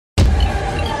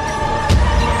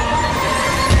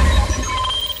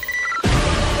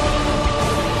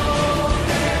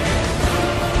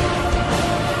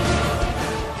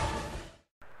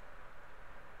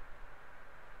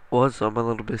What's up, my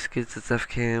little biscuits? It's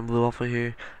FK Blue Alpha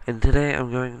here, and today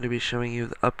I'm going to be showing you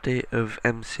the update of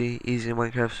EMSI, Easy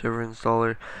Minecraft Server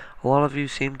Installer. A lot of you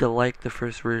seem to like the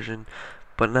first version,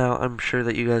 but now I'm sure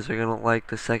that you guys are going to like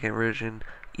the second version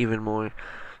even more.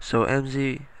 So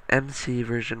EMSI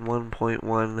version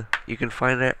 1.1, you can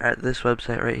find it at this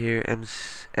website right here,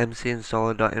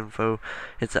 emsiinstaller.info.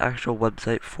 It's the actual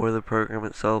website for the program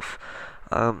itself.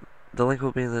 The link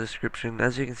will be in the description.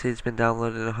 As you can see, it's been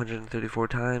downloaded 134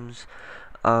 times.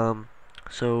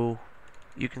 So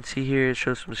you can see here it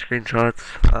shows some screenshots.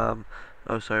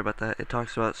 Oh, sorry about that. It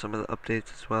talks about some of the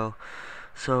updates as well.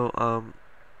 So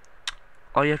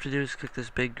all you have to do is click this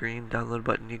big green download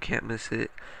button. You can't miss it,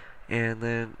 and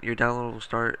then your download will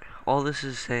start. All this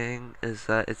is saying is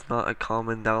that it's not a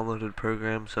common downloaded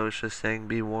program, so it's just saying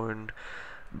be warned.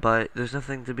 But there's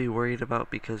nothing to be worried about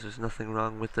because there's nothing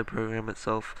wrong with the program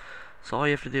itself. So all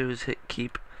you have to do is hit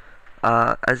keep.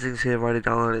 As you can see, I've already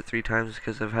downloaded it 3 times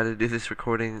because I've had to do this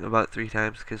recording about 3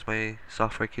 times because my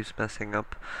software keeps messing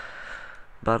up.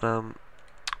 But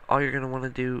all you're going to want to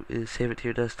do is save it to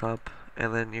your desktop,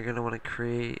 and then you're going to want to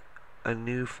create a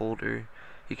new folder.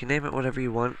 You can name it whatever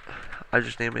you want. I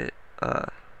just name it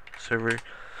server.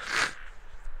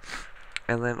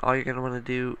 And then all you're going to want to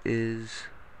do is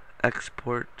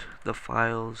export the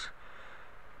files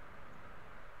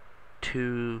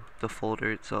to the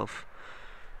folder itself.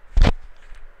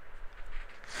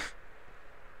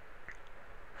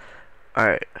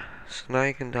 Alright, so now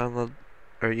you can download,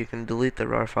 or you can delete the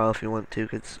RAR file if you want to,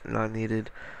 because it's not needed.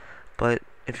 But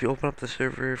if you open up the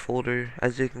server folder,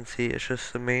 as you can see, it's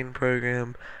just the main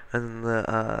program and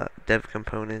the dev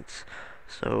components.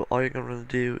 So all you're going to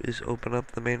do is open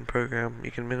up the main program.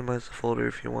 You can minimize the folder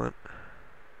if you want.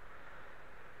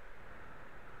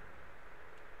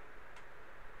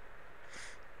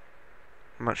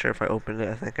 I'm not sure if I opened it.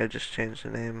 I think I just changed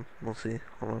the name. We'll see.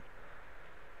 Hold on.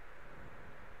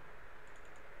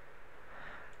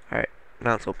 Alright,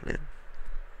 now it's opening.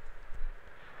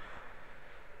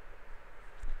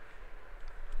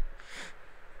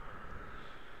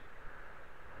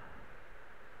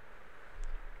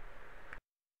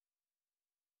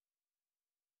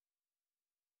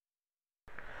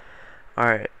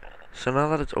 Alright, so now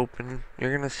that it's open,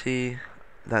 you're gonna see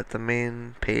that the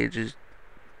main page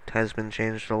has been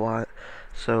changed a lot.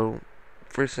 So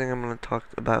first thing I'm going to talk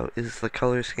about is the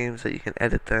color schemes, that you can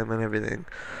edit them and everything.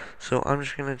 So I'm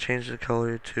just going to change the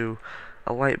color to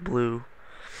a light blue,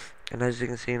 and as you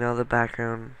can see now the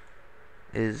background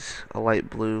is a light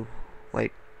blue,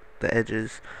 like the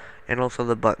edges, and also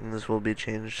the buttons will be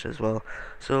changed as well.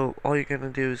 So all you're going to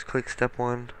do is click step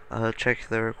 1, check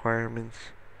the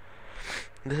requirements.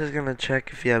 This is going to check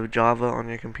if you have Java on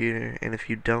your computer, and if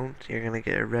you don't, you're going to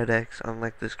get a red X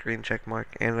unlike this green check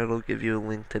mark, and it'll give you a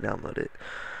link to download it.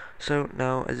 So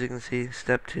now, as you can see,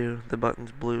 step 2, the button's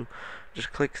blue.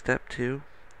 Just click step 2,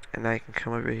 and now you can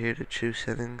come over here to choose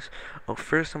settings. Oh,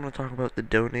 first I'm going to talk about the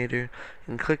donator. You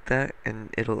can click that, and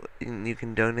you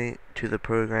can donate to the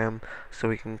program so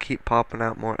we can keep popping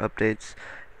out more updates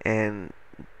and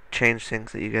change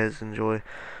things that you guys enjoy.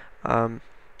 In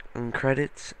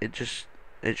credits,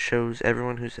 it shows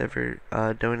everyone who's ever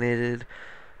donated,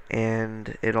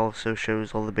 and it also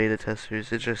shows all the beta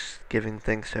testers. It's just giving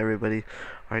thanks to everybody.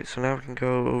 Alright, so now we can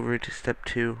go over to step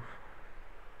 2.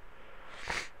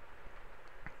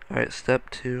 Alright,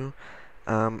 step 2,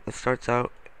 it starts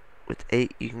out with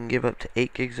 8. You can give up to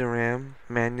 8 gigs of RAM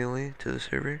manually to the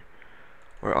server,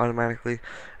 or automatically.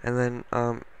 And then,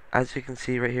 as you can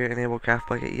see right here, enable Craft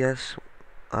Bucket. Yes,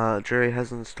 Jury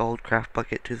has installed Craft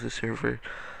Bucket to the server.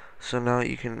 So now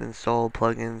you can install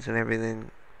plugins and everything,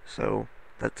 so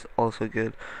that's also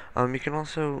good. You can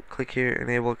also click here,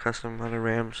 enable custom amount of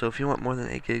RAM, so if you want more than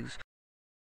 8 gigs.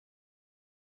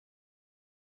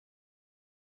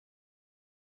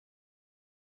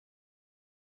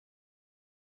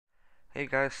 Hey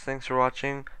guys, thanks for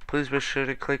watching. Please be sure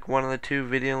to click one of the 2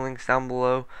 video links down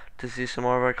below to see some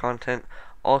more of our content.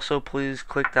 Also, please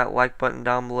click that like button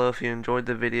down below if you enjoyed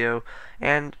the video.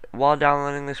 And while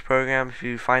downloading this program, if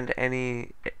you find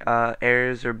any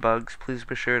errors or bugs, please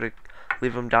be sure to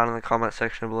leave them down in the comment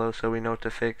section below so we know what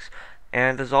to fix.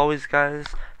 And as always guys,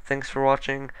 thanks for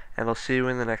watching, and I'll see you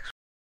in the next one.